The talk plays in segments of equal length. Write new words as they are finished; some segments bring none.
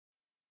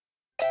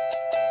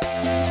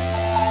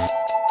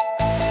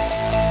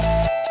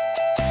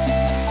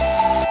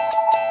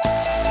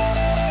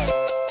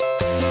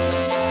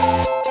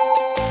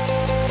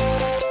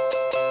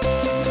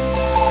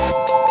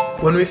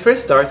we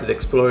first started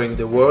exploring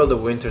the world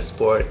of winter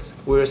sports,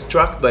 we were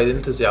struck by the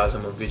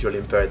enthusiasm of visually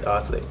impaired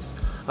athletes.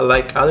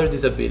 Unlike other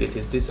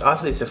disabilities, these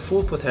athletes have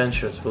full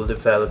potentials for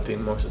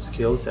developing motor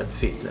skills and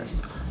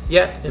fitness.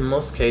 Yet, in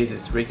most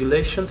cases,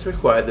 regulations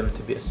require them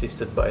to be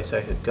assisted by a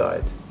sighted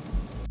guide.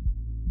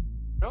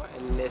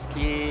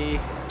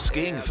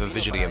 Skiing for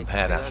visually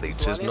impaired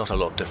athletes is not a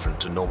lot different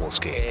to normal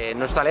skiing.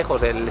 The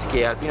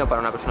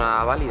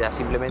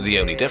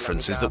only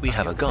difference is that we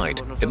have a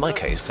guide. In my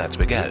case, that's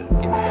Miguel.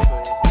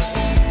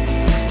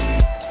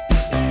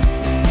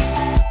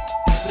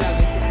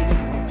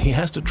 He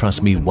has to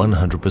trust me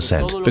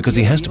 100% because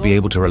he has to be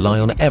able to rely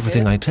on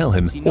everything I tell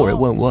him, or it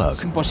won't work.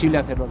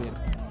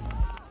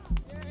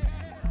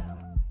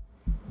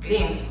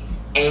 GLIMS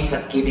aims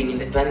at giving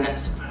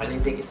independence to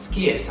Paralympic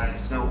skiers and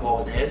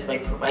snowboarders by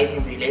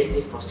providing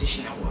relative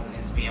position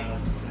awareness via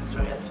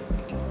multi-sensorial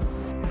feedback.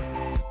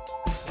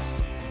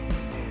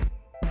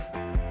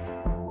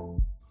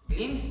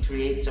 GLIMS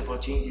creates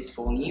opportunities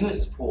for new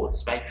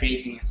sports by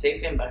creating a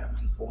safe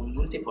environment for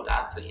multiple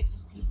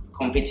athletes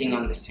competing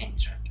on the same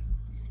track.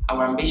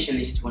 Our ambition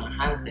is to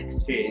enhance the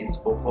experience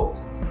for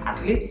both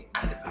athletes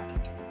and the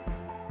public.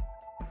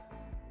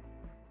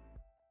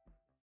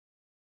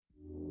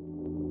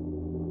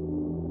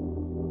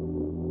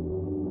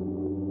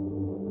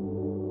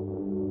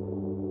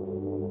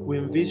 We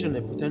envision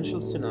a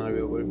potential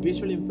scenario where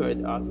visually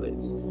impaired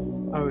athletes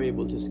are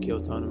able to ski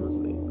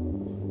autonomously.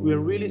 We are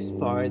really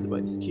inspired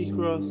by the ski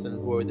cross and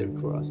border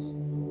cross.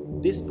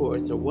 These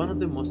sports are one of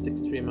the most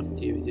extreme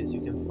activities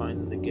you can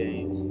find in the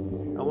games,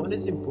 and what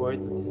is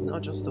important is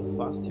not just how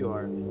fast you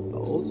are, but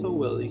also how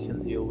well you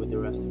can deal with the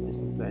rest of the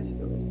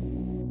competitors.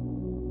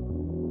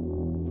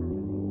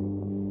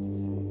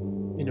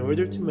 In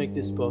order to make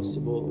this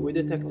possible, we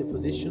detect the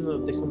position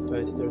of the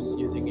competitors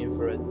using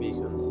infrared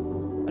beacons,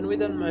 and we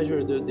then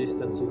measure the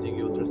distance using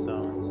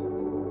ultrasounds.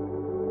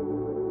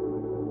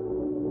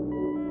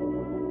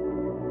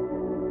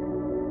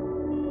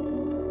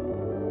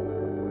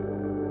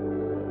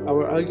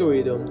 Our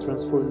algorithm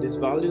transforms these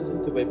values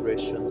into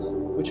vibrations,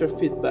 which are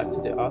fed back to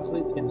the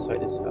athlete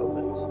inside his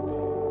helmet.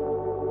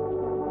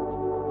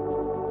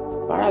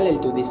 Parallel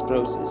to this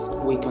process,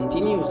 we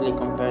continuously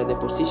compare the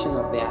position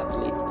of the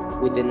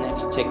athlete with the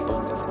next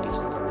checkpoint on the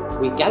piste.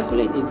 We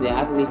calculate if the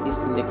athlete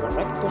is in the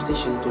correct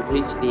position to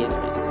reach the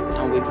element,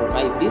 and we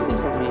provide this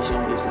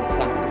information using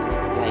sounds,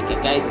 like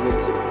a guide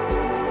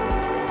walkthrough.